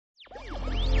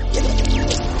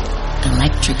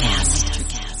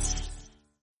NeverCast.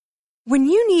 When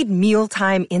you need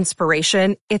mealtime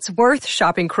inspiration, it's worth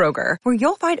shopping Kroger, where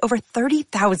you'll find over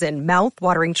 30,000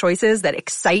 mouth-watering choices that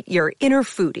excite your inner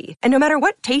foodie. And no matter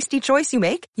what tasty choice you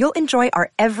make, you'll enjoy our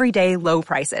everyday low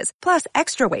prices, plus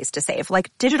extra ways to save,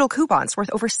 like digital coupons worth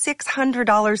over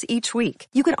 $600 each week.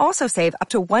 You can also save up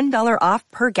to $1 off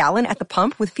per gallon at the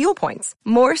pump with fuel points.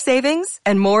 More savings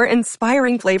and more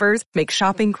inspiring flavors make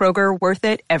shopping Kroger worth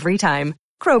it every time.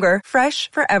 Kroger, fresh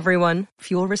for everyone.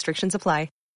 Fuel restrictions apply.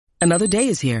 Another day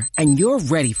is here, and you're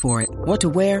ready for it. What to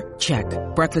wear? Check.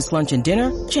 Breakfast, lunch, and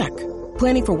dinner? Check.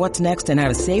 Planning for what's next and how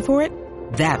to save for it?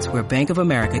 That's where Bank of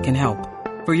America can help.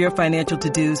 For your financial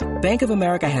to-dos, Bank of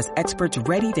America has experts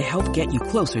ready to help get you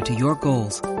closer to your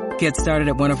goals. Get started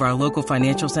at one of our local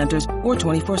financial centers or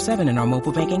 24/7 in our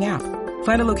mobile banking app.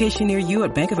 Find a location near you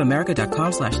at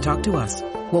bankofamerica.com/talktous.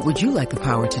 What would you like the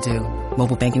power to do?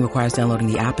 Mobile banking requires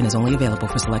downloading the app and is only available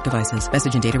for select devices.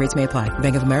 Message and data rates may apply.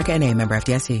 Bank of America N.A., member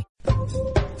FDIC.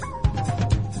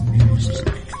 Music,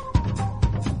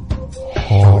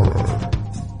 horror,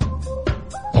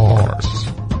 art,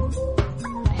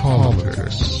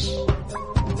 politics,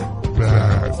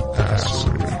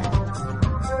 badassery.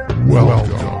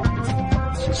 Welcome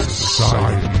to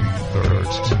Society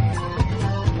 13.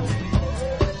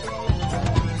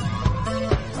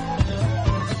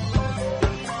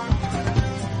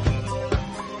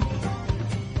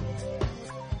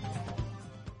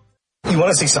 You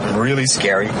want to see something really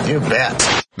scary? You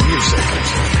bet. Music,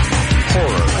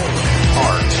 horror,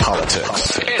 art,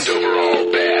 politics, and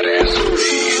overall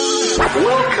badassery.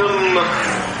 Welcome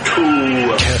to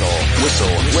Kettle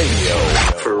Whistle Radio.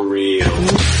 For real.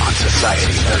 On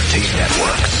Society 13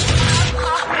 Networks.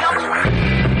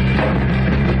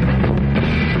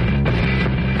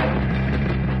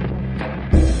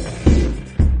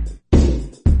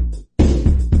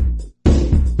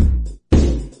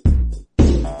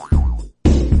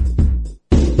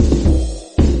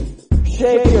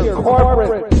 Shake your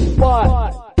corporate butt.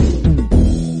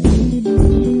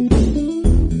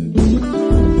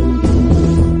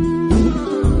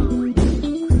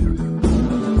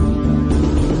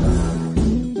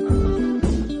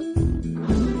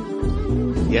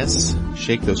 Yes,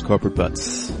 shake those corporate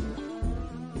butts.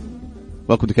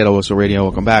 Welcome to Kettle Whistle Radio.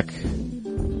 Welcome back.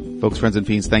 Folks, friends, and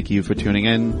fiends, thank you for tuning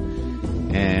in.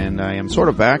 And I am sort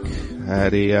of back. I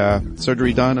had a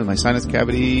surgery done in my sinus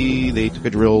cavity. They took a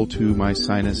drill to my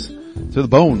sinus, to the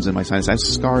bones in my sinus. I have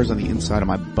scars on the inside of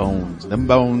my bones. Them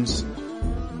bones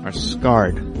are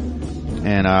scarred.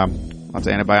 And lots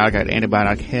of antibiotic. I had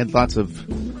antibiotic. Had lots of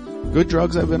good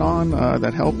drugs I've been on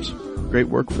that helped. Great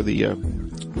work for the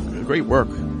great work,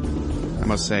 I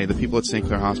must say. The people at St.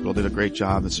 Clair Hospital did a great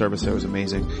job. The service there was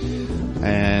amazing.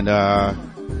 And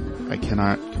I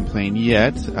cannot complain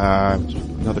yet.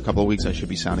 Another couple of weeks I should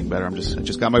be sounding better. I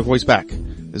just got my voice back.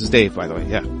 This is Dave, by the way.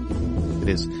 Yeah, it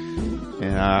is.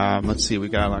 And let's see, we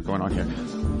got a lot going on here.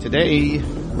 Today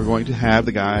we're going to have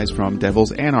the guys from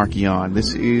Devil's Anarchy on.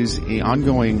 This is an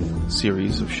ongoing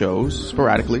series of shows,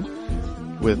 sporadically,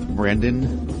 with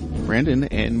Brandon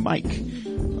and Mike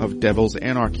of Devil's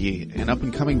Anarchy, an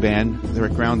up-and-coming band. They're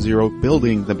at Ground Zero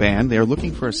building the band. They are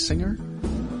looking for a singer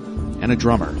and a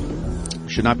drummer.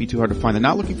 Should not be too hard to find. They're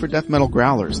not looking for death metal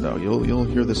growlers, though. You'll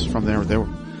hear this from their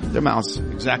mouths.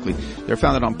 Exactly. They're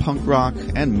founded on punk rock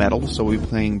and metal, so we'll be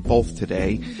playing both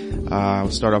today.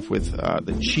 We'll start off with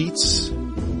The Cheats,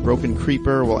 Broken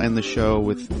Creeper. We'll end the show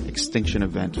with Extinction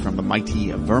Event from the mighty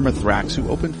Vermithrax, who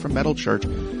opened for Metal Church,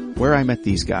 where I met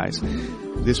these guys.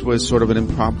 This was sort of an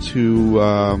impromptu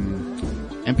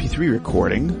MP3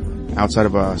 recording outside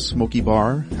of a smoky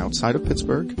bar outside of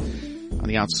Pittsburgh, on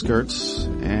the outskirts,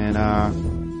 and a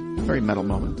very metal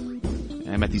moment. And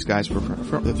I met these guys through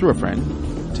a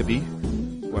friend, Tippy,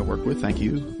 who I work with. Thank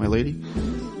you, my lady.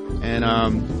 And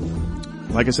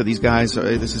like I said, these guys,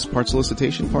 this is part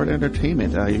solicitation, part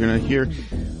entertainment. You're going to hear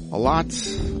a lot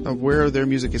of where their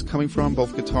music is coming from,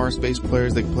 both guitarists, bass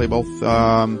players. They can play both.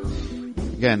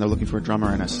 Again, they're looking for a drummer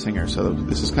and a singer, so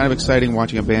this is kind of exciting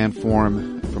watching a band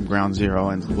form from Ground Zero,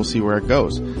 and we'll see where it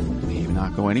goes. Maybe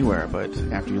not go anywhere, but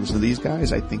after you listen to these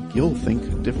guys, I think you'll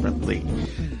think differently.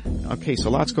 Okay,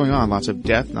 so lots going on, lots of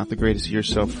death, not the greatest year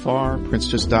so far. Prince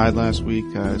just died last week.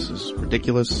 This is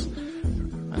ridiculous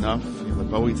enough. The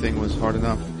Bowie thing was hard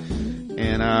enough.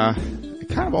 And it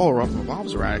kind of all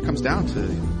revolves around, it comes down to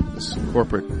this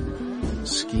corporate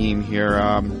scheme here.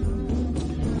 A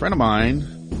friend of mine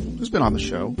who's been on the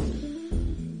show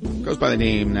goes by the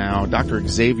name now Dr.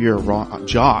 Xavier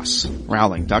Joss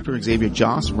Rowling. Dr. Xavier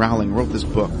Joss Rowling wrote this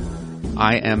book,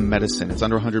 I Am Medicine. It's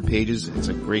under 100 pages. It's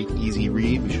a great, easy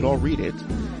read. We should all read it.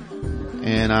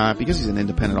 And because he's an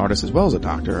independent artist as well as a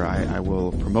doctor, I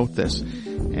will promote this.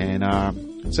 And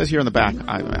it says here on the back,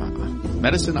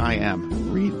 Medicine I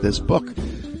Am. Read this book.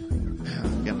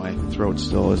 Again, my throat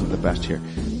still isn't the best here.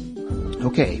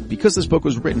 Okay, because this book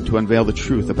was written to unveil the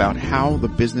truth about how the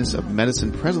business of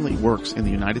medicine presently works in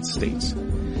the United States.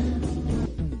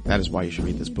 That is why you should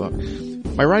read this book.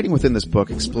 My writing within this book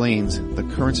explains the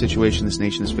current situation this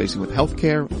nation is facing with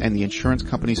healthcare and the insurance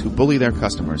companies who bully their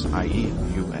customers, i.e.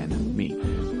 you and me.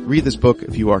 Read this book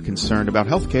if you are concerned about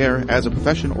healthcare as a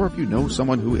profession or if you know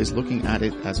someone who is looking at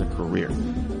it as a career.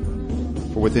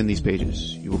 For within these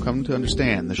pages, you will come to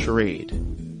understand the charade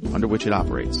under which it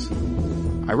operates.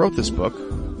 I wrote this book,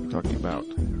 we're talking about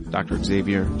Dr.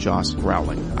 Xavier Joss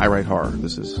Rowling. I write horror.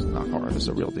 This is not horror, this is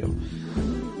a real deal.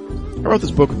 I wrote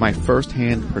this book with my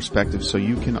first-hand perspective so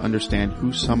you can understand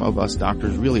who some of us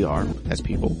doctors really are as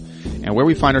people and where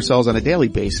we find ourselves on a daily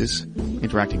basis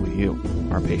interacting with you,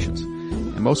 our patients.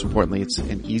 And most importantly, it's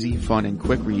an easy, fun, and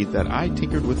quick read that I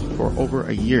tinkered with for over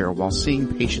a year while seeing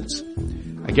patients.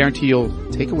 I guarantee you'll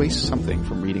take away something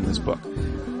from reading this book.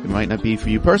 It might not be for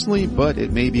you personally, but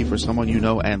it may be for someone you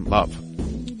know and love.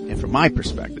 And from my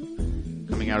perspective,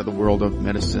 coming out of the world of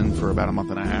medicine for about a month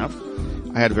and a half,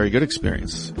 I had a very good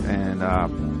experience. And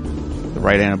the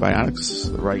right antibiotics,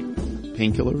 the right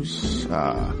painkillers,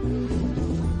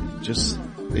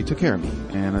 they took care of me.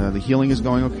 And the healing is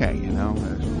going okay, you know.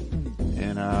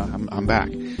 And I'm back.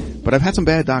 But I've had some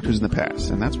bad doctors in the past,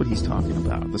 and that's what he's talking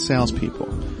about. The salespeople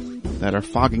that are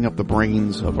fogging up the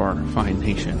brains of our fine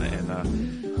nation and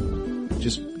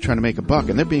just trying to make a buck,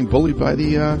 and they're being bullied by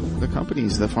the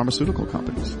companies, the pharmaceutical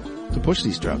companies, to push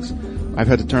these drugs. I've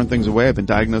had to turn things away. I've been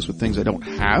diagnosed with things I don't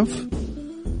have,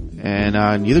 and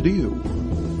neither do you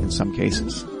in some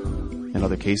cases. In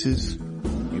other cases,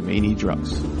 you may need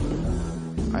drugs.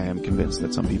 I am convinced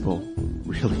that some people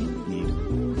really need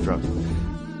drugs.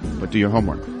 But do your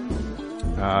homework.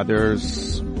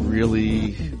 There's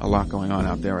really a lot going on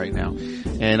out there right now,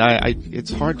 and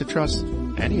it's hard to trust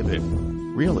any of it.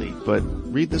 Really, but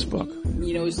read this book.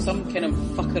 You know, some kind of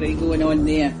fuckery going on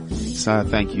there. So,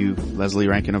 thank you, Leslie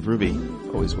Rankin of Ruby.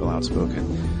 Always well outspoken.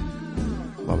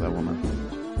 Love that woman.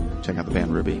 Check out the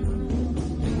band Ruby.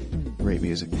 Great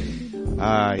music.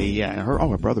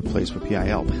 Her brother plays for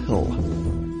PIL, Pill.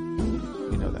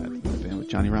 You know that band with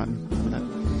Johnny Rotten? Remember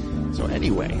that? So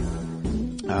anyway,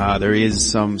 there is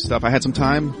some stuff. I had some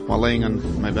time while laying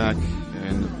on my back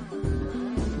and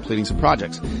completing some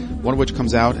projects. One of which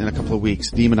comes out in a couple of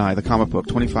weeks. Demon Eye, the comic book,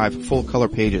 25 full-color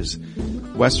pages.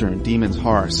 Western, demons,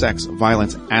 horror, sex,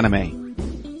 violence, anime.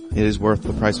 It is worth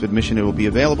the price of admission. It will be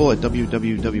available at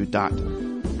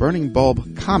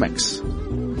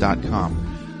www.burningbulbcomics.com.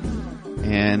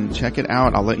 And check it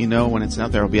out. I'll let you know when it's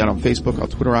out there. It'll be out on Facebook. I'll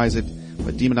Twitterize it.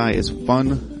 But Demon Eye is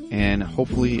fun. And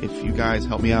hopefully, if you guys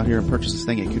help me out here and purchase this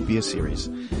thing, it could be a series.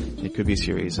 It could be a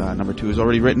series. Number 2 is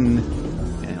already written.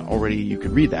 Already, you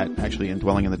could read that, actually, in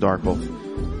Dwelling in the Dark, both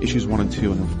issues 1 and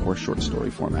 2, and of course, short story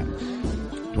format.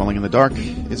 Dwelling in the Dark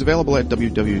is available at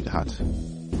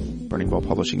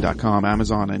www.burningballpublishing.com,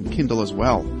 Amazon, and Kindle as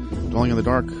well. Dwelling in the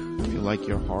Dark, if you like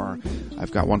your horror,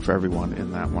 I've got one for everyone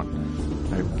in that one.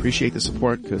 I appreciate the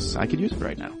support, because I could use it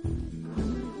right now.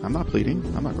 I'm not pleading,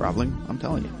 I'm not groveling, I'm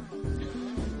telling you.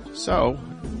 So,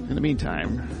 in the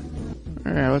meantime,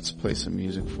 alright, let's play some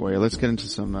music for you. Let's get into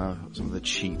some of the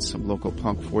cheats, some local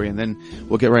punk for you, and then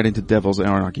we'll get right into Devil's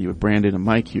Anarchy with Brandon and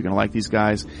Mike. You're gonna like these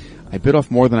guys. I bit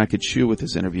off more than I could chew with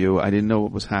this interview. I didn't know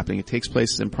what was happening. It takes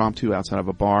place impromptu outside of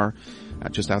a bar,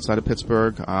 just outside of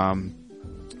Pittsburgh.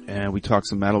 And we talked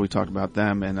some metal, we talked about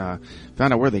them, and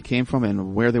found out where they came from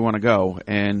and where they want to go.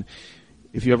 And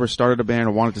if you ever started a band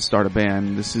or wanted to start a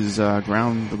band, this is the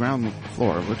ground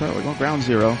floor. We're going ground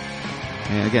zero.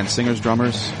 And again, singers,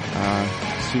 drummers, see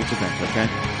what you think, okay?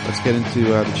 Let's get into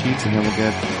the cheats, and then we'll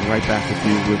get right back with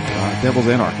you with Devil's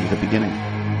Anarchy, the beginning.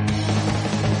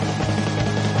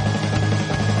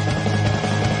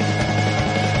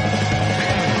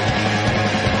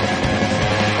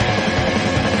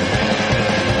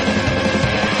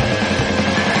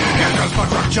 Here comes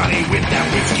Punk Rock Johnny with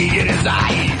that whiskey in his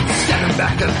eye. Stepping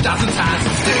back 1,000 times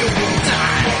and still won't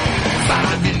die.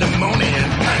 5 in the morning,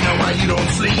 I know why you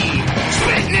don't sleep.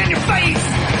 Sweating in your face,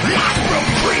 lots of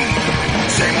broken dreams.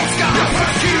 Same old scar, you're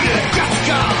persecuted, got the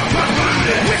car,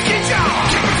 unrooted, whiskey jar,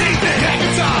 kick my teeth in, that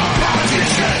guitar,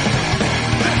 politician.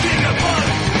 The king of fun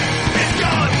is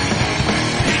gone.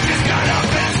 He just got up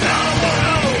and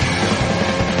stumbled.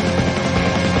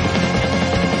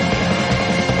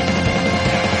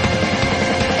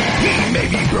 He may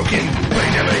be broken, but he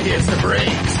never hits the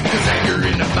brakes. 'Cause anger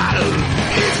in the bottle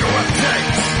is what it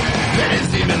takes. Let his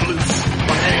demon loose,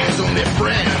 my hands on their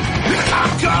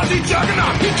Crazy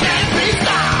juggernaut, he can't be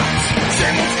stopped.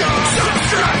 Same old scar,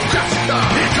 subscribe, crash the star.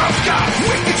 Here comes God,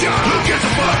 wicked John. Who gives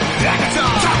a fuck?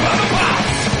 Agathon, top of the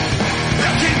pops.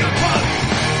 The king of punk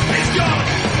is gone.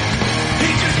 He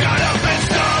just got up and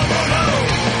stumbled home.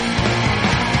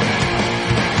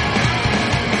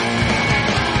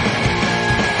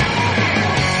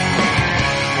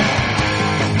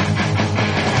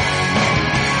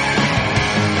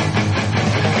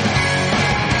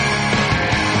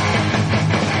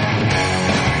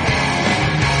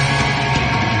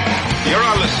 You're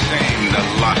all the same, the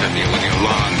lot of you with your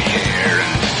long hair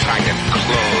and faggot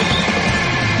clothes.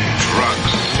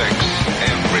 Drugs, sex,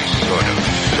 every sort of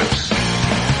filth.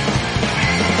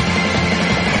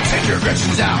 Take your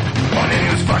aggressions out on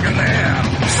anyone's fucking land.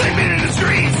 Sleeping in the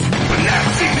streets, but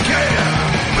never seem to care.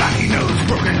 Blocky nose,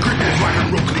 broken crickets, rock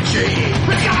and roll cliche.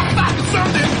 We gotta fight for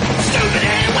something stupid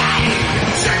anyway.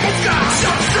 Same old guy,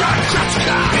 subscribe, crash the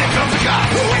guy. Here comes the guy,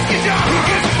 who is your job? Who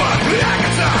gives a fuck?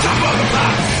 Agathon, top of the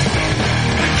pops.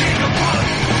 The king of punk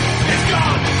is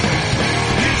gone.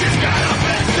 He just got up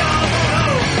and stumbled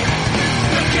home.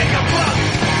 The king of punk,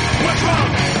 what's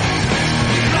wrong?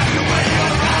 You left away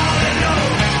your all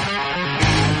alone.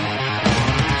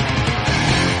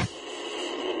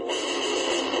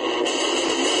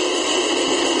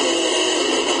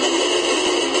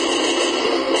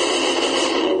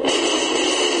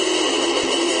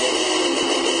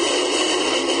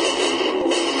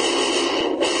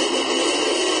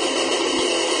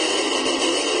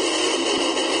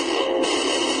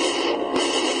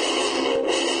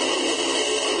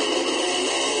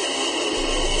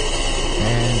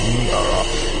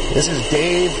 This is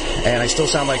Dave, and I still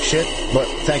sound like shit, but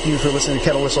thank you for listening to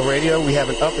Kettle Whistle Radio. We have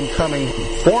an up-and-coming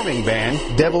forming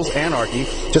band, Devil's Anarchy.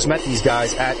 Just met these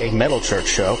guys at a Metal Church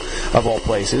show, of all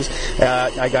places.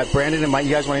 I got Brandon and Mike.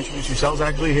 You guys want to introduce yourselves,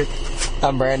 actually? Here.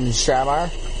 I'm Brandon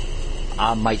Strammeyer.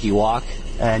 I'm Mikey Walk.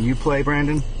 And you play,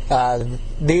 Brandon?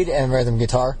 Lead and rhythm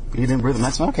guitar. Lead and rhythm.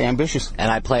 That's okay, ambitious. And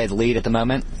I play the lead at the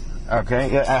moment.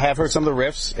 Okay, yeah, I have heard some of the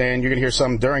riffs, and you're going to hear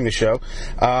some during the show.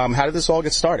 How did this all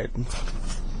get started?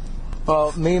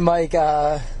 Well, me and Mike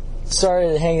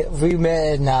started hanging. We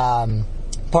met in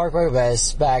Parkway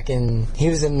West back in. He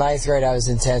was in 9th grade. I was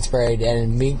in 10th grade,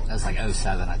 and me. That was like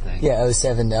 07, I think. Yeah,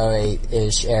 07,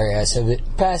 08-ish area. So the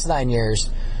past 9 years,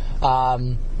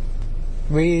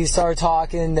 we started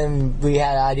talking. Then we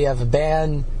had an idea of a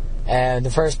band, and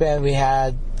the first band we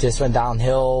had just went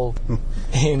downhill.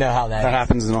 You know how that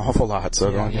happens an awful lot.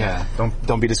 So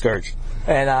don't be discouraged.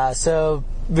 And so.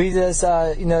 We just,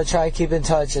 try to keep in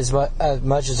touch as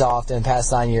much as often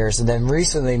past 9 years. And then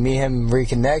recently, me and him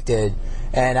reconnected,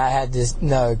 and I had this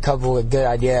couple of good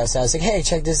ideas. So I was like, hey,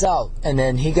 check this out. And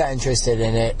then he got interested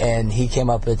in it, and he came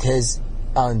up with his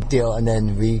own deal, and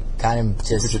then we kind of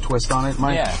just... Put your twist on it,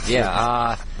 Mike?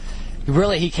 Yeah.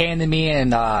 Really, he came to me,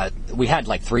 and we had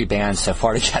like 3 bands so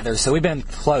far together, so we've been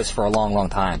close for a long, long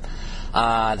time.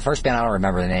 The first band, I don't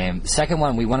remember the name. The second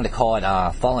one, we wanted to call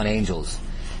it Fallen Angels.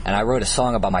 And I wrote a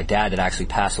song about my dad that actually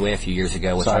passed away a few years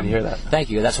ago. Sorry to hear that. Thank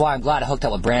you. That's why I'm glad I hooked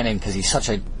up with Brandon, because he's such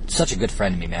a good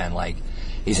friend to me, man. Like,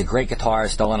 he's a great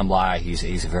guitarist. Don't let him lie. He's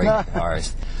a very good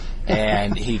guitarist.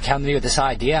 And he came to me with this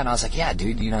idea, and I was like, yeah,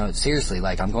 dude, seriously,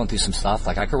 like, I'm going through some stuff.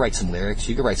 Like, I could write some lyrics.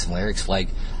 You could write some lyrics. Like,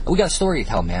 we got a story to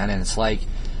tell, man. And it's like,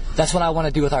 that's what I want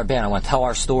to do with our band. I want to tell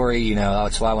our story,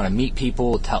 That's why I want to meet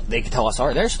people. They can tell us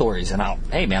their stories, and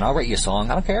hey, man, I'll write you a song.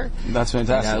 I don't care. That's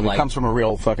fantastic. It comes from a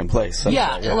real fucking place. Like,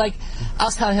 I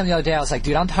was telling him the other day, I was like,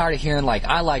 dude, I'm tired of hearing, like,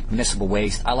 I like Municipal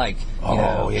Waste. I like,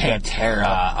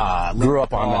 Pantera. Grew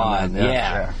up on them.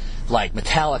 Yeah. Like,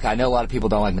 Metallica. I know a lot of people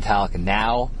don't like Metallica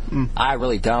now. I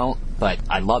really don't. But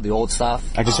I love the old stuff.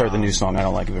 I just heard the new song. I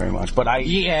don't like it very much. But I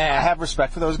have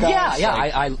respect for those guys. Yeah.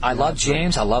 I love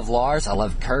James. I love Lars. I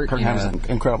love Kurt. Kurt has an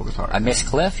incredible guitar. I miss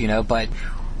Cliff, But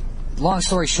long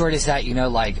story short is that,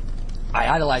 I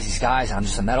idolize these guys, and I'm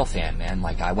just a metal fan, man.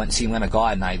 Like, I went and see Lamb of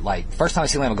God, and first time I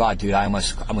see Lamb of God, dude, I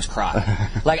almost cried.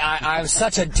 Like, I'm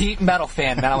such a deep metal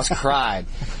fan, man. I almost cried.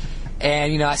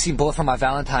 And, I see Bullet for My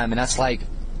Valentine, and that's like,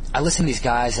 I listen to these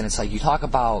guys, and it's like, you talk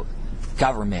about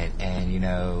government and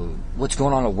what's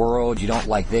going on in the world. You don't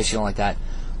like this, you don't like that.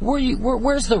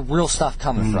 Where's the real stuff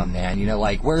coming from, man?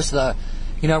 Where's the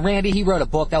Randy, he wrote a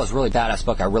book that was a really badass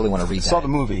book. I really want to read that. Saw the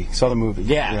movie.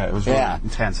 Yeah, it was really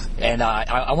intense. And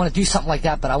I want to do something like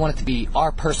that, but I want it to be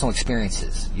our personal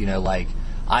experiences.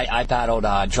 I battled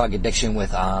drug addiction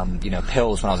with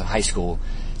pills when I was in high school.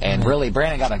 And really,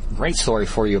 Brandon got a great story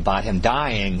for you about him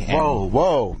dying. And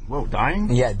Whoa,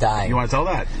 dying? Yeah, dying. You want to tell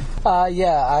that?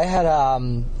 Yeah, I had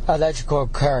electrical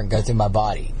current go through my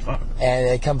body. And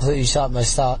it completely shut my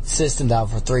system down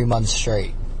for 3 months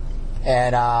straight.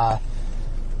 And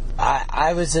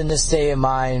I was in a state of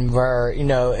mind where, you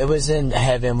know, it wasn't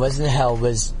heaven, wasn't hell, it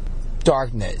was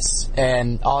darkness.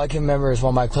 And all I can remember is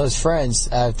one of my close friends,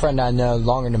 a friend I know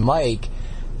longer than Mike,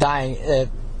 dying.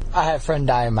 I had a friend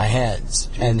die in my hands.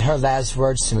 And her last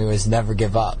words to me was, never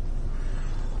give up.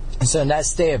 And so in that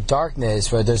state of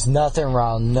darkness where there's nothing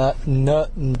around,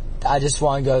 I just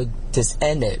want to go just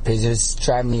end it because it's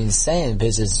driving me insane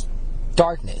because it's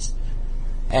darkness.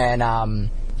 And I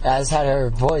just had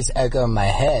her voice echo in my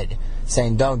head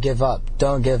saying, don't give up,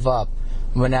 don't give up.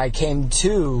 When I came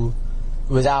to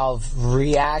without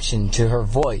reaction to her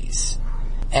voice.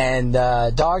 And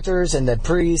the doctors and the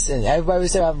priests and everybody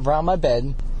was around my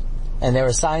bed and they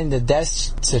were signing the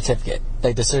death certificate,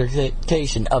 like the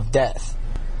certification of death.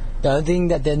 The only thing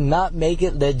that did not make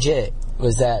it legit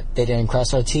was that they didn't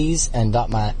cross our T's and dot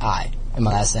my I in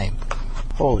my last name.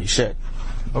 Holy shit.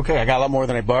 Okay, I got a lot more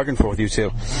than I bargained for with you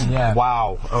two. Yeah.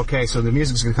 Wow. Okay, so the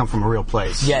music's going to come from a real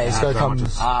place. Yeah, it's going to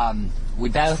come. We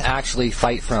both actually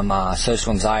fight from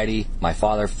social anxiety. My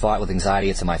father fought with anxiety.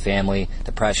 It's in my family.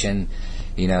 Depression.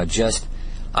 You know, just...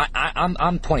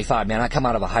 I'm 25, man. I come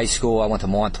out of a high school. I went to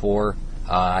Montour.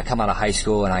 I come out of high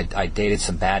school and I dated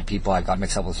some bad people. I got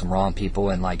mixed up with some wrong people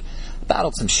and like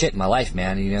battled some shit in my life,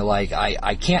 man. You know, like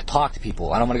I can't talk to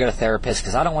people. I don't want to go to therapists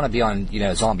because I don't want to be on, you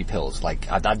know, zombie pills.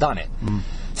 Like I've done it.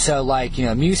 So like, you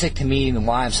know, music to me and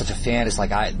why I'm such a fan is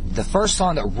like the first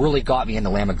song that really got me into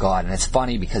Lamb of God, and it's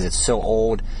funny because it's so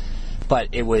old, but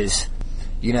it was,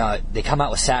 you know, they come out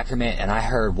with Sacrament and I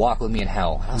heard Walk With Me in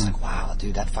Hell. And I was like, wow,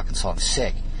 dude, that fucking song's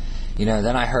sick. You know,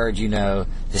 then I heard, you know,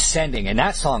 Descending, and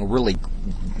that song really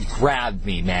grabbed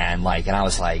me, man. Like, and I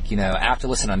was like, you know, after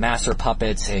listening to Master of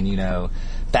Puppets and, you know,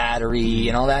 Battery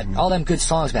and all that, all them good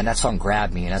songs, man, that song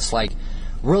grabbed me. And that's like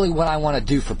really what I want to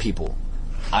do for people.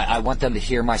 I want them to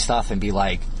hear my stuff and be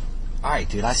like, all right,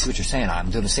 dude, I see what you're saying.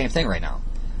 I'm doing the same thing right now.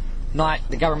 Not,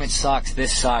 the government sucks,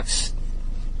 this sucks.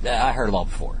 I heard it all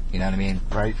before. You know what I mean?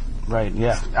 Right,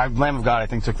 yeah. Lamb of God, I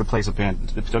think, took the place of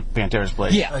took Pantera's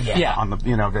place. Yeah. On the,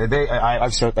 you know,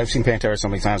 I've seen Pantera so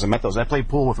many times. I met those. I played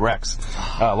pool with Rex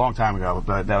a long time ago,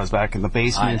 but that was back in the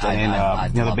basement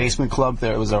and you know, the basement club.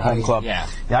 There, it was their home club. Yeah.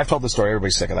 I've told the story.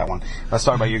 Everybody's sick of that one. Let's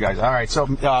talk about you guys. All right, so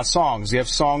songs. Do you have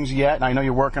songs yet? I know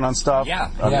you're working on stuff. Yeah.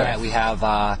 Okay.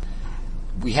 Yeah.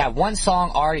 We have one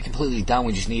song already completely done.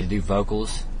 We just need to do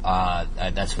vocals.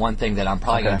 That's one thing that I'm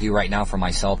probably going to do right now for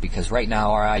myself, because right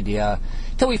now our idea,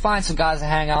 until we find some guys that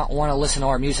hang out and want to listen to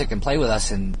our music and play with us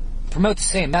and promote the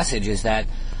same message, is that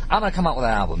I'm going to come out with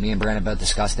an album. Me and Brandon both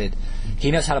discussed it.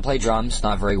 He knows how to play drums,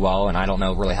 not very well, and I don't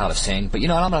know really how to sing. But you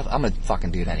know what? I'm gonna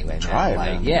fucking do it anyway, man. Try it,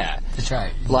 man. Yeah. Just try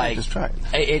it. Like, just try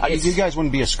it. You guys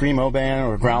wouldn't be a screamo band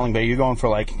or a growling band. You're going for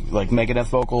like Megadeth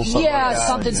vocals. Something like that.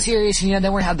 Something serious. You know,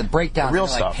 then we're have the breakdowns real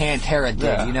like stuff. Pantera did.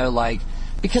 Yeah. You know, like,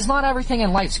 because not everything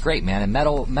in life's great, man. And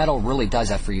metal really does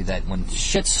that for you. That when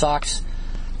shit sucks,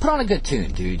 put on a good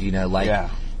tune, dude. You know, like. Yeah.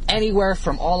 Anywhere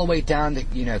from all the way down to,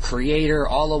 you know, Creator,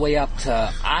 all the way up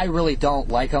to, I really don't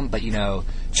like them, but, you know,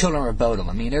 Children of Bodom.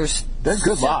 I mean, they're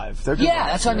good live. They're good live.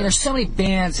 That's what I mean. There's so many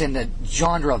bands in the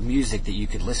genre of music that you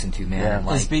could listen to, man. Yeah.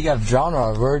 Like, and speaking of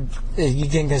genre, you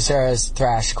can consider us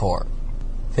thrashcore.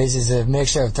 This is a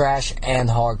mixture of thrash and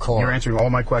hardcore. You're answering all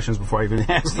my questions before I even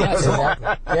ask them.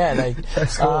 Exactly. Yeah, like,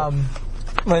 that's cool.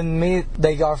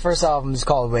 Our first album is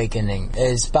called Awakening.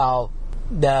 It's about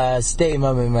the state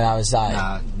moment when I was dying.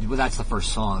 Well, that's the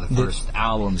first song. The first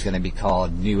album's going to be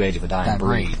called New Age of a Dying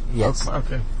Breed. Yes.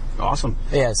 Okay. Awesome.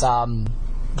 Yes.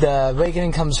 The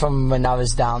awakening comes from when I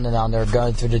was down and under,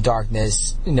 going through the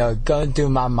darkness. You know, going through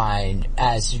my mind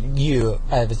as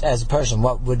a person.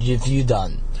 What would have you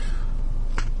done?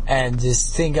 And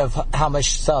just think of how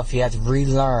much stuff you had to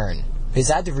relearn.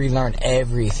 Because I had to relearn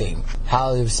everything.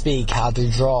 How to speak, how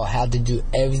to draw, how to do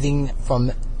everything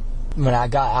from when I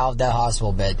got out of that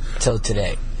hospital bed till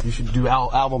today. You should do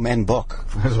album and book.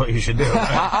 That's what you should do.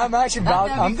 I'm actually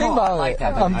I'm thinking about it.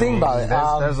 I'm thinking about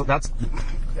it. That's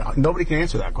nobody can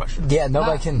answer that question. Yeah,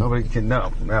 nobody can. Nobody can.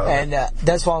 No. And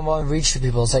that's why I want to reach to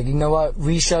people. It's like, you know what?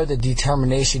 We show the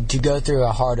determination to go through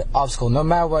a hard obstacle, no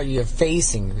matter what you're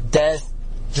facing, death,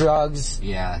 drugs.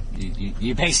 Yeah,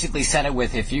 you basically said it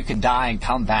with, if you could die and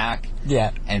come back.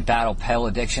 Yeah. And battle pill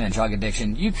addiction and drug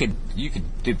addiction, you could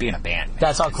be in a band. Man.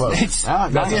 That's all close.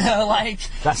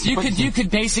 You could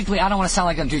basically, I don't want to sound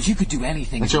like them dudes, you could do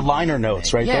anything. It's your liner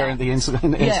notes right there in the inside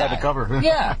the cover.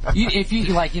 Yeah. If you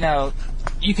like, you know,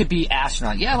 you could be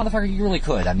astronaut. Yeah, motherfucker, you really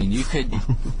could. I mean, you could.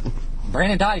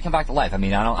 Brandon died, he come back to life. I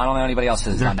mean, I don't know anybody else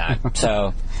who's done that.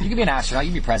 So you could be an astronaut,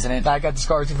 you could be president. I got the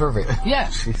scar to prove it.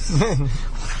 Yeah.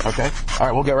 Okay. All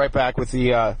right, we'll get right back with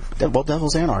the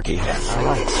Devil's Anarchy. All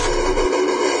right.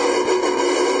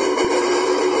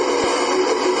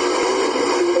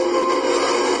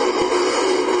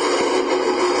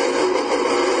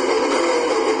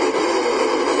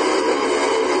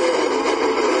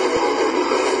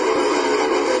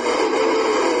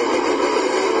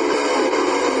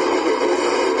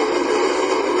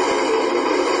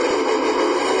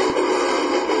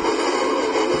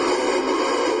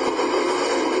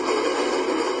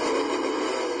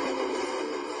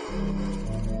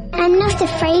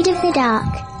 the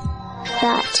dark.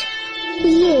 But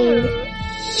you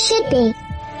should be.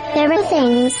 There are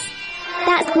things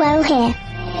that dwell here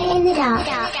in the dark.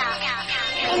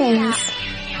 Things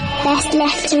best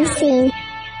left unseen.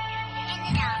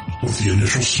 With the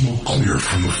initial smoke cleared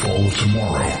from the fall of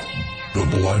tomorrow, the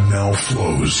blood now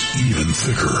flows even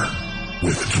thicker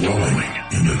with dwelling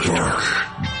in the dark.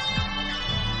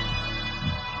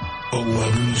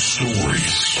 11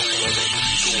 stories.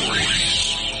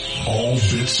 All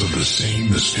bits of the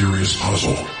same mysterious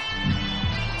puzzle,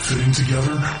 fitting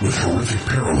together with horrific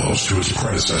parallels to its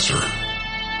predecessor.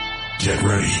 Get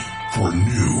ready for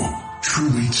new,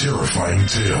 truly terrifying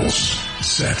tales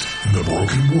set in the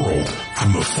broken world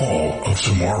from the fall of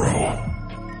tomorrow.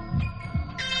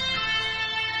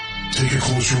 Take a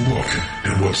closer look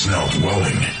at what's now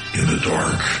dwelling in the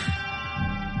dark.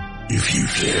 If you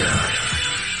dare.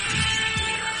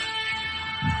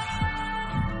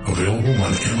 Available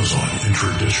on Amazon in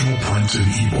traditional print and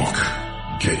ebook.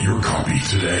 Get your copy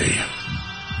today.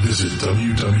 Visit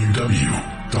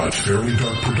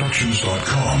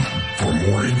www.fairlydarkproductions.com for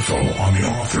more info on the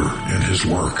author and his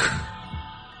work.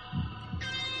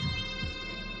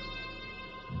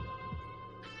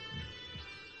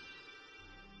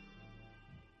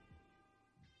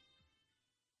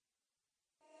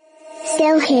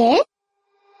 Still here?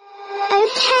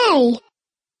 Okay.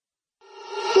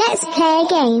 Let's play a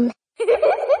game.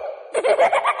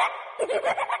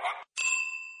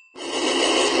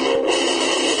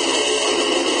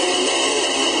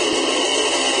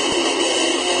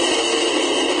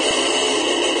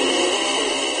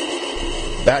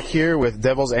 Back here with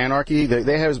Devil's Anarchy,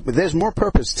 there's more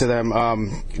purpose to them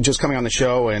just coming on the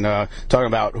show and talking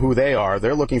about who they are.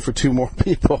 They're looking for 2 more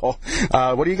people.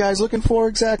 What are you guys looking for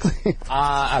exactly?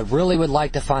 I really would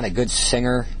like to find a good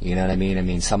singer, you know what I mean? I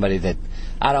mean, somebody that,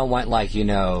 I don't want like, you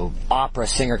know, opera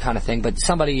singer kind of thing, but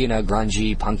somebody, you know,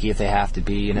 grungy, punky if they have to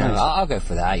be, you know. Nice. I'll go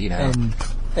for that, you know.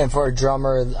 And for a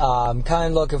drummer, I'm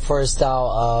kind of looking for a style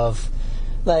of,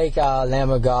 like, Lamb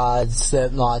of God,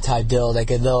 Slipknot type deal,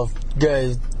 like a little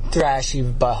good thrashy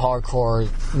but hardcore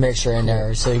mixture in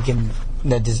there, so you can, you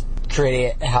know, just create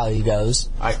it how he goes.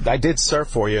 I did surf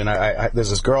for you, and there's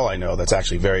this girl I know that's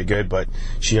actually very good, but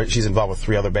she's involved with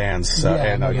 3 other bands.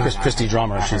 Christy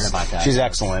Drummer, she's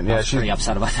excellent. I was pretty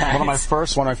upset about that. One of my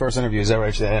first interviews,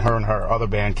 her and her other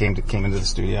band came into the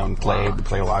studio and played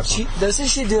a live song. Doesn't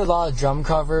she do a lot of drum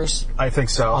covers? I think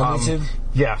so. On YouTube?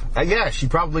 Yeah, she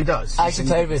probably does. I actually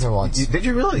played with her once. Did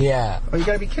you really? Yeah. Oh, you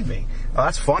gotta be kidding me. Oh,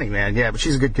 that's funny, man. Yeah, but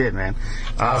she's a good kid, man.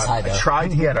 I tried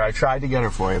to get her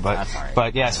for you,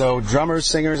 but yeah. So drummers,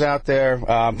 singers out there.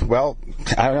 Well,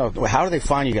 I don't know. How do they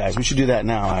find you guys? We should do that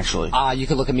now, actually. You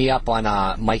can look me up on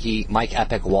Mike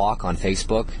Epic Walk on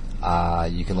Facebook.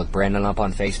 You can look Brandon up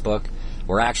on Facebook.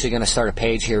 We're actually going to start a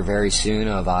page here very soon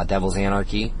of Devil's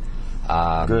Anarchy.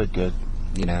 Good.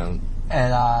 You know.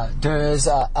 And there is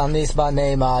underneath my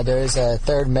name, there is a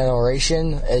Third Metal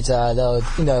Ration. It's a little,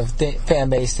 you know, fan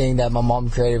base thing that my mom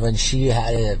created when she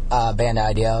had a band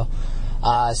idea.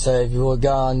 So if you will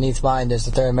go underneath mine, there's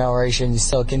a Third Metal Ration. You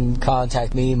still can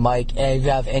contact me, Mike, and if you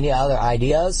have any other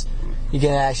ideas, you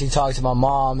can actually talk to my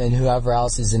mom and whoever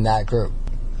else is in that group.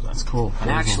 That's cool.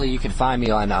 And actually, you can find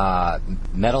me on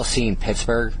Metal Scene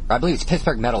Pittsburgh. I believe it's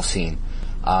Pittsburgh Metal Scene.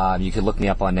 You can look me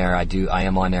up on there. I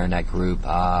am on there in that group.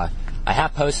 I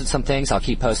have posted some things. I'll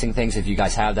keep posting things if you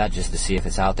guys have that, just to see if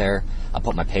it's out there. I'll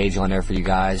put my page on there for you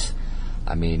guys.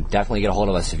 I mean, definitely get a hold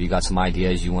of us if you got some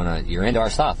ideas. You're into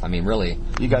our stuff. I mean, really.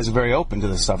 You guys are very open to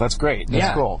this stuff. That's great.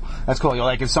 That's cool. That's cool. You're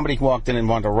like, if somebody walked in and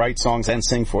wanted to write songs and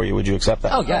sing for you, would you accept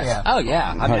that? Oh, yes. Oh,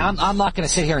 yeah. I mean, I'm not going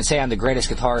to sit here and say I'm the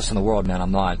greatest guitarist in the world, man.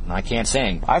 I'm not. I can't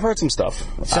sing. I've heard some stuff.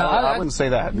 So I wouldn't say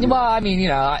that. Well, I mean, you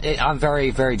know, I'm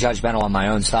very, very judgmental on my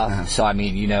own stuff. So, I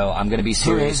mean, you know, I'm going to be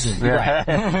serious. Right.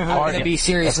 I'm going to be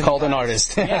serious. It's called an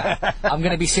artist. Yeah. I'm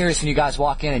going to be serious when you guys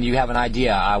walk in and you have an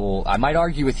idea. I might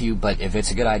argue with you, but if it's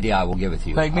a good idea, I will give it to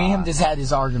you. Like, me and him just had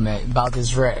this argument about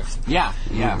this riff. Yeah.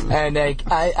 And, like,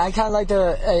 I kind of like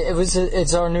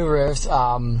it's our new riff,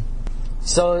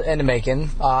 still in the making,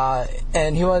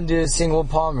 and he wanted to do a single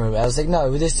palm move. I was like,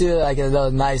 no, we just do like a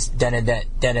little nice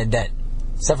den-a-dent.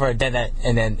 Except for a den-a-dent,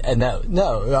 and then,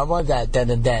 no, I want that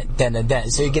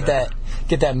den-a-dent. So you get that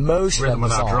motion rhythm of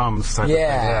the without song. drums type of thing.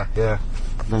 Yeah.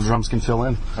 The drums can fill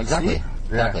in. Exactly.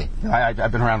 Exactly.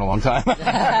 I've been around a long time.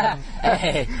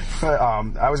 Hey.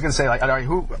 I was going to say, like,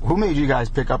 who made you guys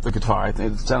pick up the guitar?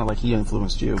 It sounded like he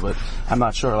influenced you, but I'm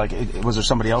not sure. Like, was there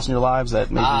somebody else in your lives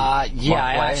that maybe?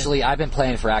 I've been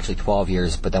playing for 12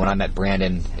 years, but then when I met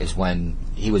Brandon is when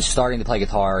he was starting to play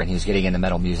guitar and he was getting into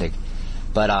metal music.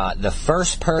 But the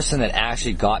first person that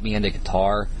actually got me into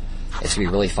guitar it's going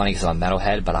to be really funny because I'm a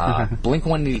metalhead, but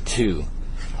Blink-182,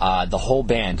 the whole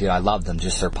band, dude, I love them.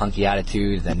 Just their punky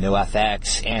attitude, the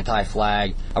NoFX,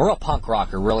 Anti-Flag. I'm a real punk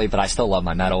rocker, really, but I still love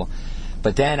my metal.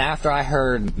 But then after I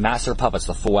heard Master of Puppets,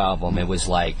 the full album, it was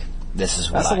like, this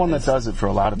is what That's the one that does it for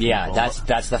a lot of people. Yeah,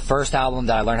 that's the first album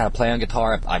that I learned how to play on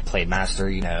guitar. I played Master,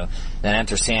 you know. Then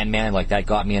Enter Sandman, like that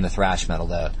got me into thrash metal,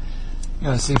 though. You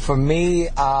know, see, for me,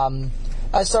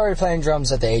 I started playing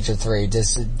drums at the age of 3.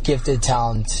 Just a gifted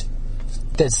talent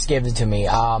that's given to me.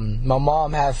 My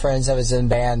mom had friends that was in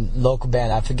band, local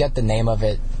band. I forget the name of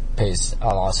it because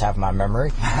I lost half my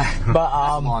memory.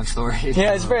 But long story.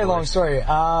 Yeah, it's a very long story.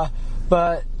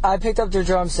 But I picked up the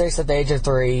drumsticks at the age of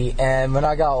 3, and when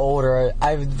I got older,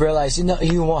 I realized, you know,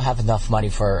 you won't have enough money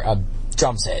for a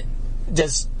drum set.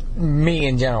 Just me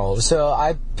in general. So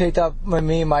I picked up, when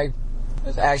me and Mike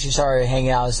actually started hanging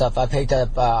out and stuff, I picked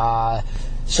up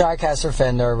Stratocaster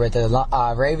Fender with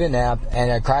a Raven amp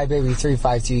and a Crybaby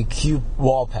 352 Cube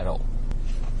wall pedal.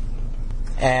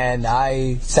 And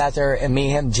I sat there and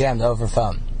me and him jammed over the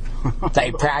phone.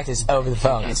 They practice over the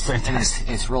phone.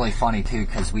 It's really funny, too,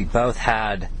 because we both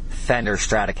had Fender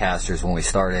Stratocasters when we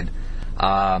started.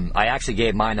 I actually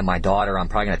gave mine to my daughter. I'm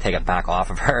probably going to take it back off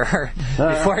of her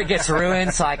before it gets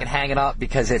ruined so I can hang it up,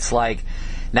 because it's like,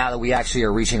 now that we actually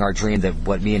are reaching our dream, that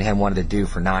what me and him wanted to do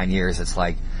for 9 years, it's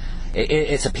like,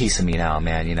 it's a piece of me now,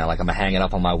 man. You know, like I'm going to hang it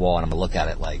up on my wall and I'm going to look at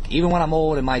it. Like, even when I'm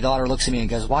old and my daughter looks at me and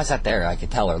goes, why is that there? I can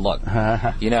tell her, look,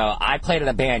 you know, I played in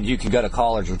a band, you can go to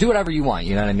college or do whatever you want.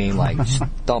 You know what I mean? Like, just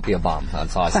don't be a bum.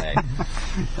 That's all I say.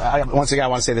 Once again, I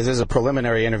want to say this is a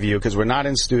preliminary interview because we're not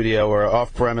in studio. We're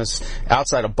off premise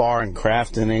outside a bar in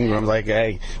Crafton, Ingram. Like,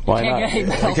 hey, why not?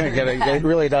 It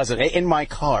really doesn't. In my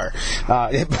car.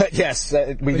 But yes,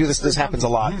 we do this. This happens a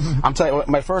lot. I'm telling you,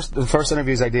 the first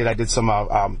interviews I did some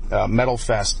Metal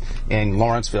Fest in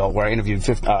Lawrenceville, where I interviewed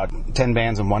 10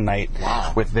 bands in one night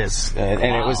with this, and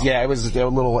it was a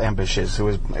little ambitious. It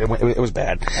was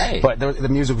bad, but the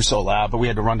music was so loud. But we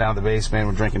had to run down to the basement.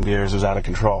 We're drinking beers. It was out of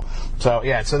control. So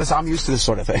yeah, I'm used to this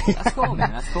sort of thing. That's cool,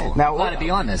 man. That's cool. Now, I'm glad to be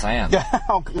on this. I am.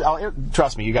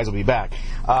 Trust me, you guys will be back.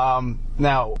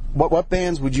 Now, what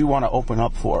bands would you want to open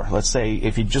up for? Let's say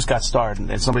if you just got started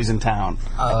and somebody's in town.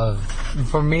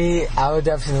 For me, I would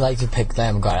definitely like to pick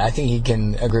Lamb of God. I think he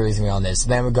can agree with me on this.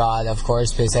 Lamb of God, of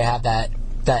course, because they have that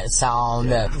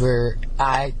sound that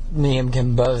me and him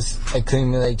can both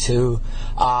accumulate to.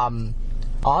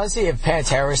 Honestly, if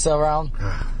Pantera was still around,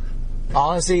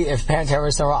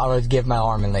 I would give my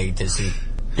arm and leg to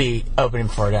be opening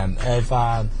for them.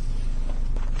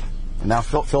 Now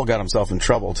Phil got himself in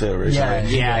trouble too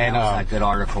recently. Yeah, and that was a good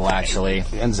article actually.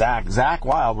 And Zach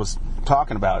Wilde was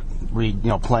talking about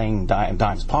playing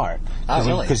Dime's part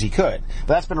because he could.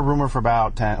 But that's been a rumor for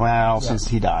about 10 since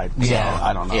he died. So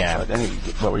I don't know. Yeah. But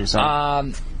what were you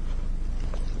saying?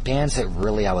 Bands that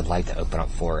really I would like to open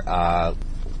up for. Of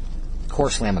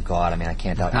course, Lamb of God. I mean, I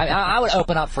can't doubt. I would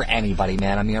open up for anybody,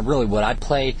 man. I mean, I really would. I'd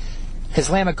play because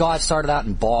Lamb of God started out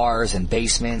in bars and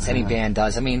basements. Any band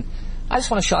does. I mean, I just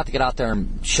want a shot to get out there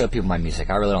and show people my music.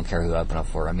 I really don't care who I open up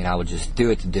for. I mean, I would just do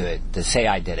it to do it, to say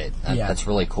I did it. That's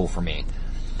really cool for me.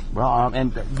 Well,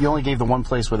 and you only gave the one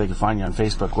place where they can find you on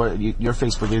Facebook. Your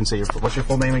Facebook, you didn't say what's your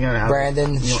full name again?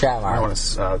 Brandon Stratmeyer. I want to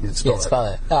spell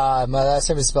it. My last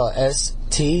name is spelled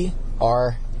STRATEM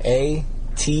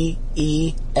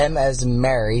as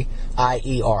Mary,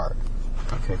 IER.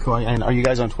 Okay, cool. And are you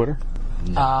guys on Twitter?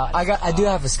 I do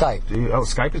have a Skype.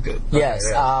 Skype is good. Yes.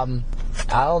 Okay,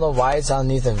 I don't know why it's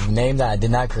underneath a name that I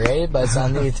did not create, but it's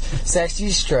underneath Sexy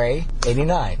Stray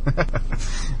 89.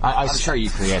 I'm sure you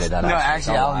created that. No,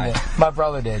 actually, I don't. My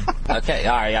brother did. Okay,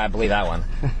 all right, yeah, I believe that one.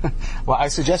 Well, I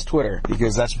suggest Twitter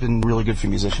because that's been really good for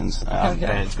musicians. And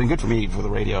it's been good for me for the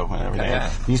radio and everything.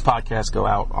 Okay. These podcasts go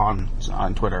out on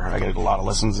Twitter. I get a lot of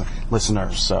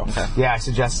listeners. So I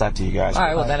suggest that to you guys. All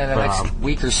right, well then in the next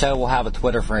week or so we'll have a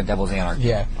Twitter for Devil's Anarchy.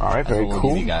 Yeah. All right, very cool.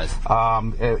 We'll give you guys. I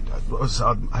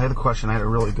had a question. I had a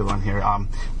really good one here.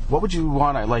 What would you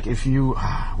want to, like, if you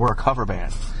were a cover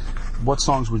band? What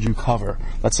songs would you cover?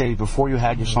 Let's say before you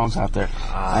had your songs out there.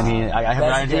 I mean, I have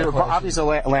an idea.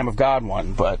 Obviously, Lamb of God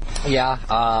one, but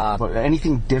but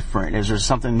anything different? Is there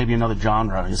something, maybe another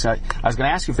genre? I was going to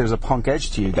ask you if there's a punk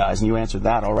edge to you guys, and you answered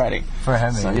that already. For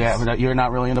him, so, but you're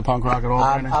not really into punk rock at all.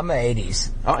 I'm an 80s.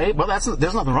 Oh, well,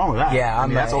 there's nothing wrong with that. Yeah, I'm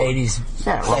an 80s.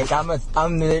 Yeah, well,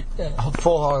 I'm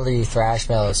full-heartedly thrash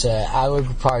metal, so I would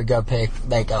probably go pick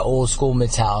like an old school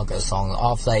Metallica song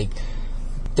off like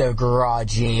the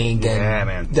Garage Inc. Yeah, and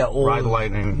man. the old Ride the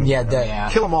Lightning. Yeah,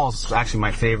 Kill 'Em All is actually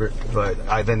my favorite, but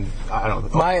I don't know.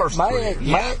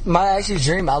 My actual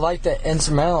dream, I like the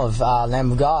instrumental of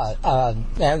Lamb of God.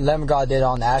 Lamb of God did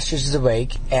on Ashes is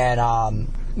Awake, and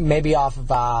maybe off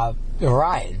of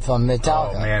Orion from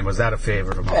Metallica. Oh man, was that a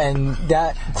favorite of mine? And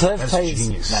that Cliff plays.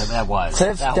 Genius. That was.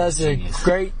 Cliff that does was a genius.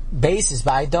 great bassist,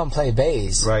 but I don't play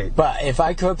bass. Right. But if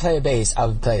I could play a bass, I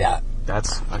would play that.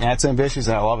 That's ambitious,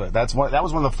 and I love it. That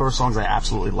was one of the first songs I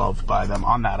absolutely loved by them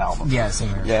on that album. Yeah,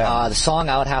 same here. Yeah. The song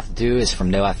I would have to do is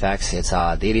from NoFX. It's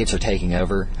The Idiots Are Taking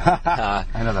Over. I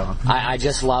know that one. I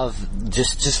just love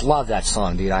that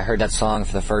song, dude. I heard that song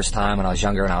for the first time when I was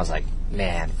younger, and I was like,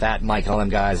 man, Fat Mike and all them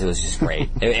guys, it was just great.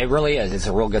 it really is. It's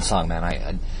a real good song,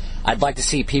 man. I'd like to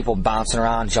see people bouncing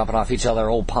around, jumping off each other,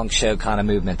 old punk show kind of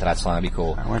movement to that song. It'd be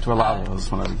cool. I went to a lot of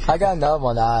those. I got another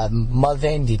one,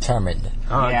 Mudvayne Determined.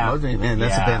 Oh, yeah. Mudvayne, man,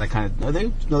 that's a band that kind of they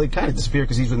kind of disappeared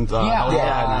because he's been Hell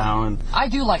Yeah now. And I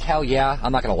do like Hell Yeah.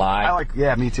 I'm not gonna lie.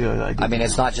 Me too. I mean,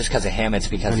 it's not just because of him. It's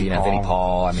because of Vinnie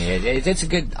Paul. I mean, it's a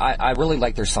good. I really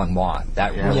like their song Moi.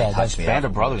 That really touched me. Band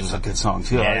of Brothers is a good song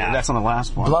too. Yeah. That's on the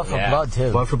last one. Blood for Blood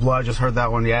too. Blood for Blood. Just heard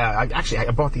that one. Yeah.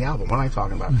 I bought the album. What am I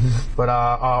talking about? But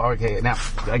okay. Now,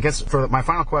 I guess for my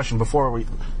final question before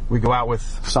we go out with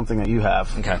something that you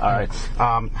have. Okay. All right.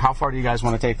 How far do you guys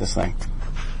want to take this thing?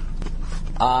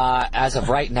 As of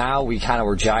right now, we kind of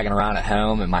were jogging around at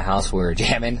home in my house. We were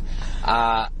jamming.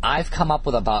 I've come up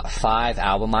with about 5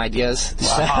 album ideas.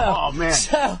 Oh man!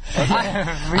 So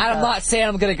I'm not saying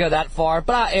I'm going to go that far,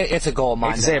 but it's a goal of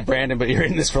mine. I say it, Brandon, but you're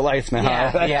in this for life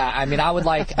now. Yeah. I mean, I would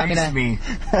like. As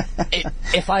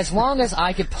long as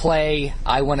I could play,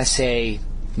 I want to say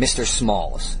Mr.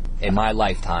 Smalls in my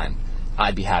lifetime,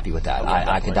 I'd be happy with that.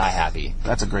 I could die happy.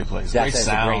 That's a great place. That's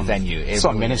a great venue.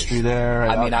 Saw Ministry there.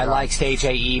 I mean, I like Stage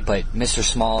AE, but Mr.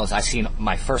 Smalls, I seen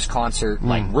my first concert,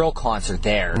 like real concert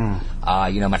there.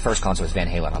 My first concert was Van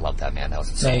Halen. I loved that, man. That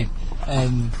was insane.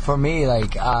 And for me,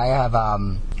 like, I have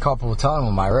carpal tunnel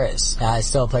in my wrist, and I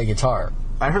still play guitar.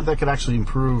 I heard that could actually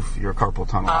improve your carpal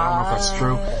tunnel. I don't know if that's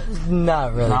true.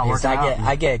 Not really. Not working out.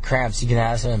 I get cramps. You can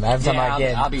ask him. Every time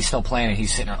I'll be still playing, and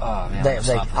he's sitting there. Oh man,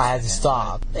 I have to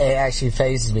stop. It actually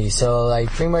phases me. So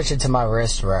like pretty much until my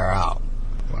wrists wear out.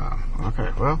 Wow. Okay.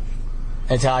 Well.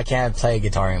 Until I can't play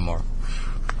guitar anymore.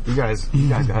 You guys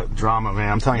got drama,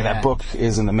 man. I'm telling you, that book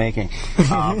is in the making.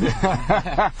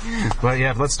 But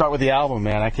yeah, let's start with the album,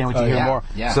 man. I can't wait to hear more.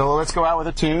 Yeah. So let's go out with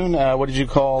a tune. What did you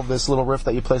call this little riff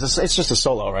that you play? It's just a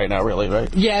solo right now, really,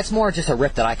 right? Yeah, it's more just a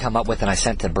riff that I come up with and I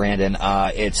sent to Brandon.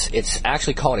 It's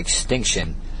actually called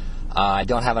Extinction. I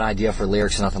don't have an idea for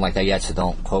lyrics or nothing like that yet, so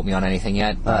don't quote me on anything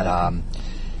yet. But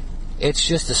it's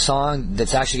just a song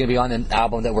that's actually going to be on the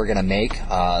album that we're going to make.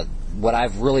 What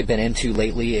I've really been into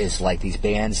lately is like these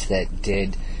bands that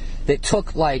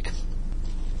took like,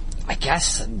 I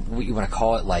guess what you want to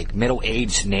call it, like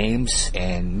middle-aged names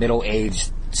and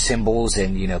middle-aged symbols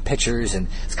and pictures, and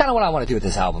it's kind of what I want to do with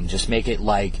this album. Just make it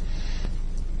like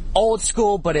old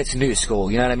school, but it's new school.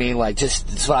 You know what I mean? Like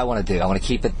that's what I want to do. I want to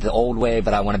keep it the old way,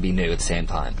 but I want to be new at the same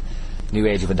time. New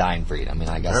age of a dying breed. I mean,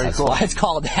 I guess that's why it's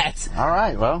called that. All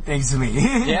right, well. Thanks to me.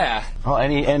 Yeah. Well,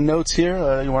 any end notes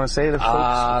here you want to say to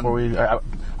folks before we...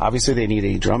 obviously, they need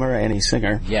a drummer and a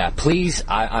singer. Yeah, please.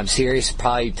 I'm serious.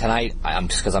 Probably tonight,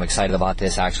 just because I'm excited about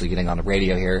this, actually getting on the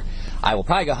radio here, I will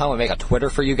probably go home and make a Twitter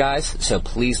for you guys. So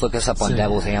please look us up on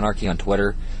Devil's Anarchy on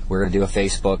Twitter. We're going to do a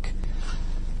Facebook.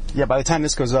 Yeah, by the time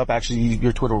this goes up, actually,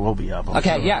 your Twider will be up.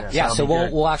 Okay, yeah. So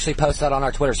we'll actually post that on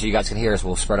our Twitter so you guys can hear us.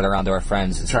 We'll spread it around to our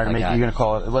friends. And try to make you're going to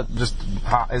call it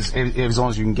as long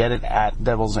as you can get it at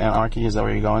Devil's Anarchy. Is that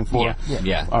what you're going for?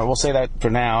 Yeah. All right, we'll say that for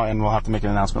now, and we'll have to make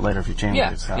an announcement later if you change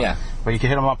it. Yeah. But you can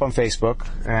hit them up on Facebook.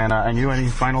 And you, any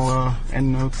final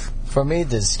end notes? For me,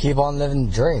 just keep on living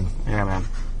the dream. Yeah, man.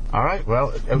 All right,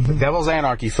 well, Devil's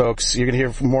Anarchy, folks. You're going to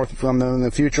hear more from them in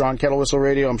the future on Kettle Whistle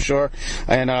Radio, I'm sure.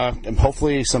 And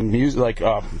hopefully some music, like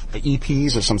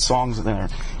EPs or some songs in there.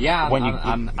 Yeah,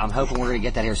 I'm hoping we're going to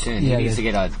get that here soon. He needs to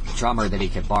get a drummer that he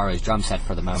could borrow his drum set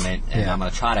for the moment, and I'm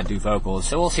going to try to do vocals.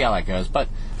 So we'll see how that goes. But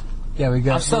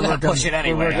I'm still going to push it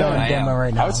anyway. We're doing demo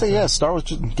right now. I would say, start with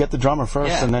just get the drummer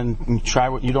first, and then try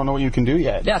what you don't know what you can do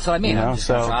yet. Yeah, that's what I mean. I'm just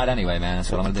going to try it anyway, man.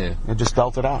 That's what I'm going to do. And just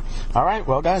belt it out. All right,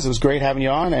 well, guys, it was great having you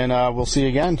on, and we'll see you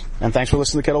again. And thanks for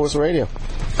listening to Kettle Whistle Radio.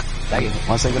 Thank you.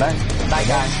 Want to say goodnight? Bye,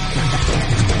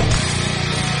 guys.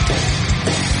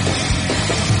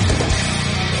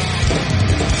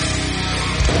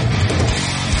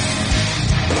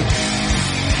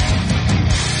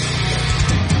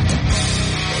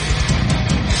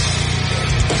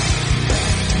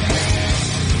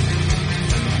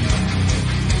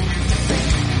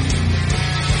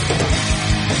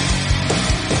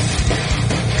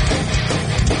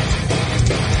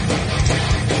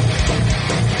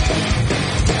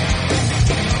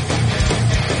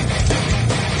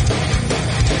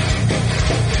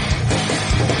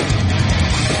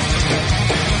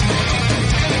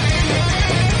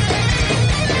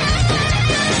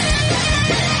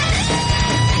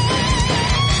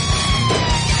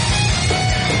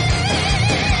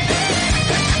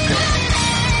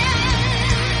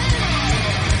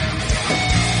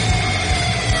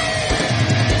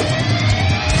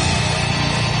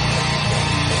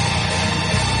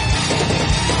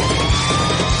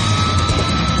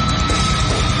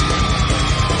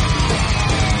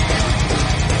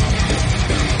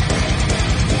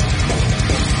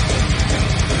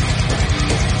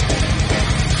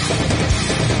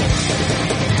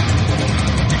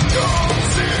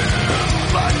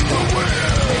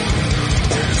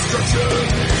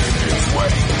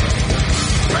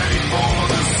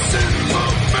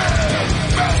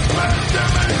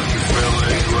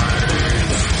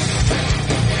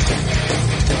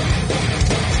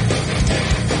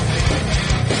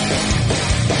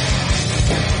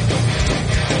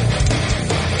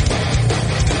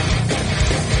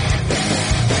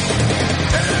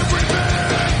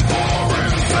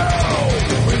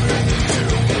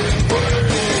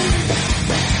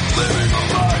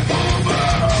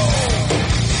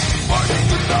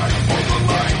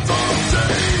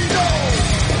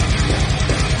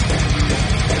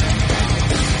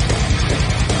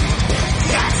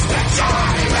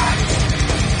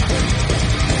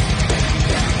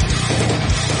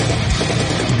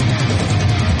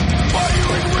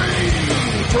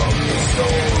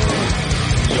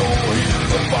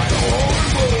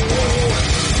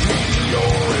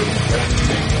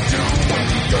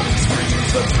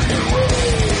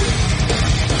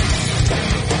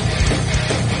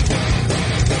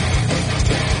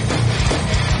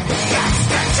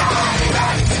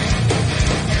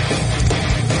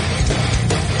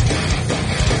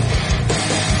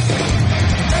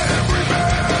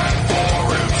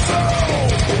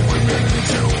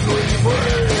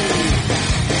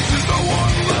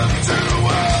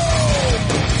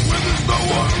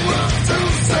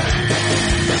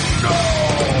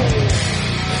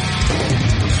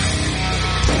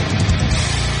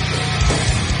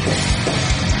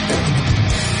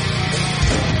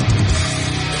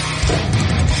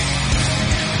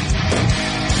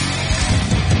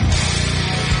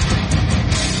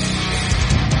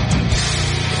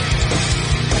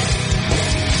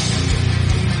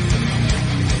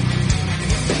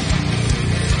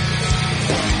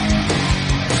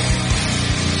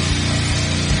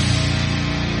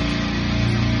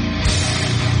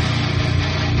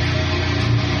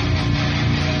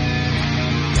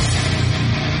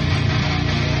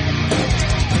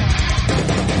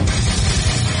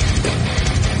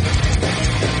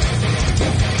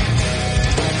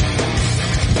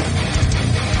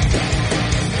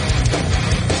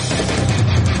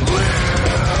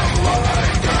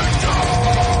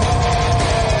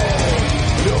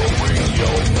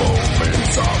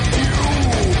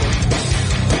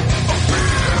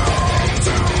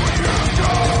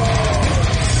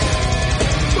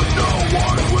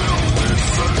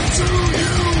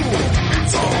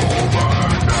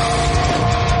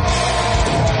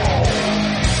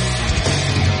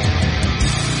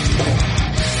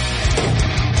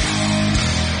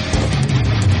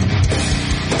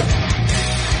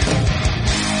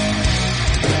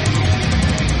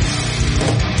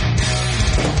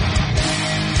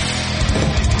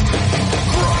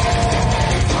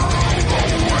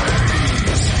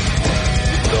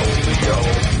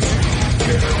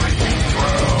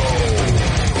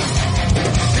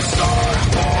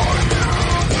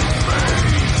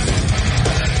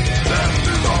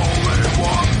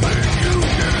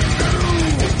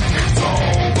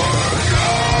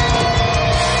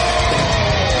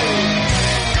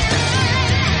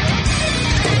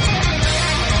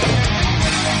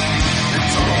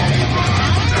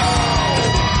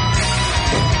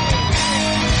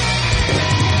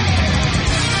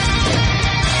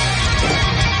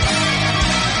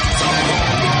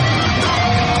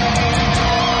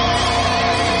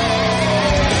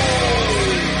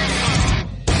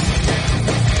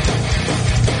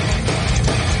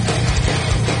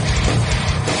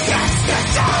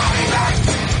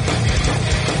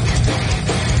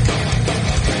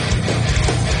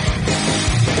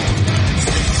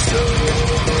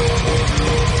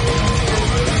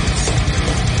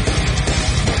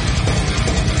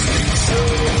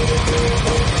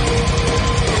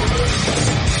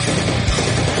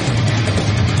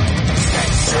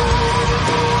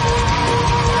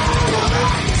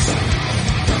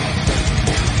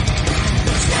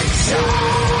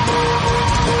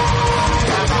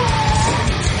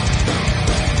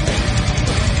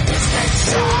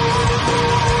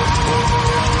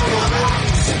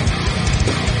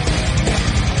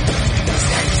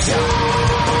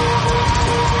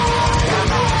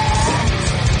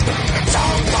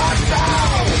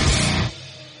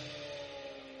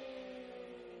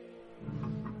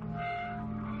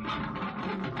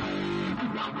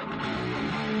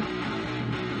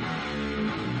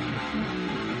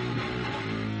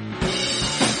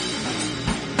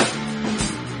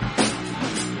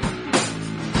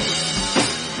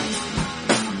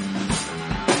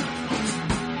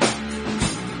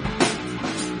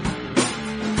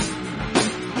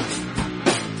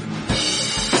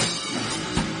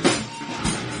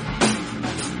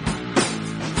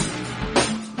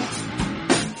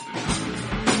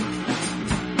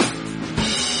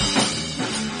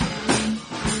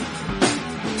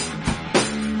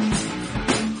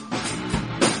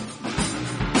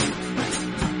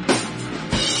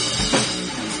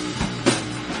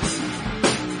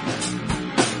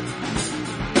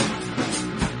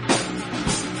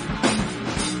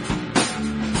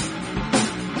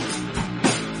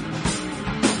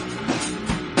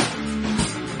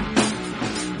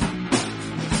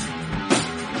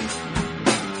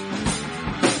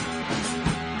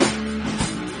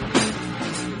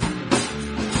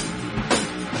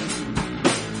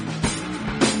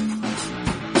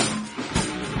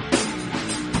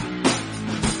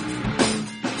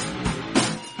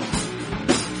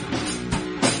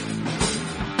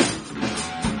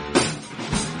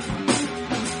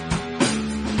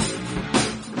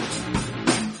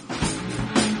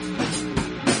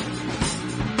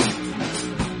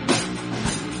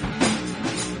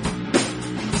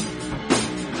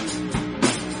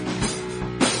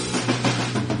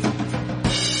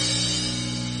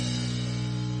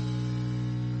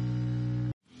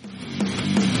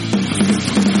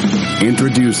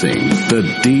 Introducing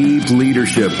the Deep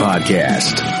Leadership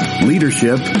Podcast.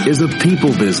 Leadership is a people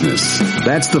business.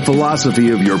 That's the philosophy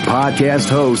of your podcast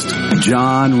host,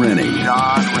 John Rennie.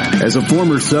 As a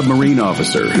former submarine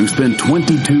officer who spent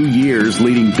 22 years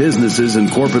leading businesses in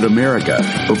corporate America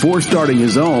before starting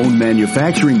his own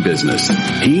manufacturing business,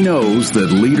 he knows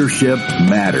that leadership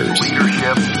matters.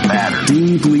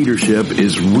 Deep Leadership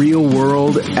is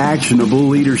real-world, actionable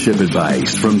leadership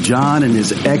advice from John and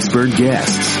his expert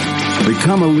guests.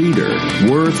 Become a leader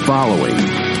worth following.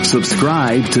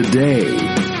 Subscribe today.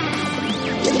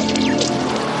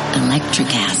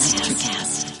 Electricast.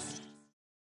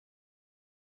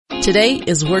 Today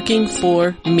is working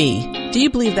for me. Do you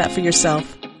believe that for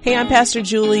yourself? Hey, I'm Pastor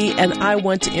Julie, and I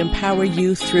want to empower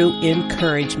you through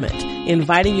encouragement.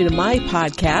 Inviting you to my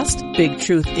podcast, Big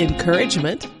Truth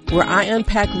Encouragement, where I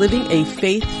unpack living a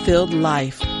faith-filled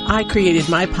life. I created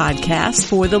my podcast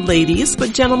for the ladies,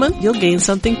 but gentlemen, you'll gain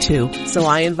something too. So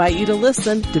I invite you to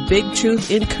listen to Big Truth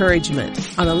Encouragement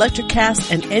on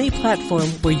Electricast and any platform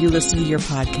where you listen to your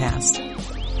podcast.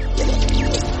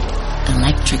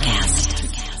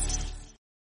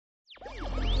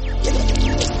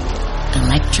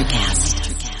 Electricast.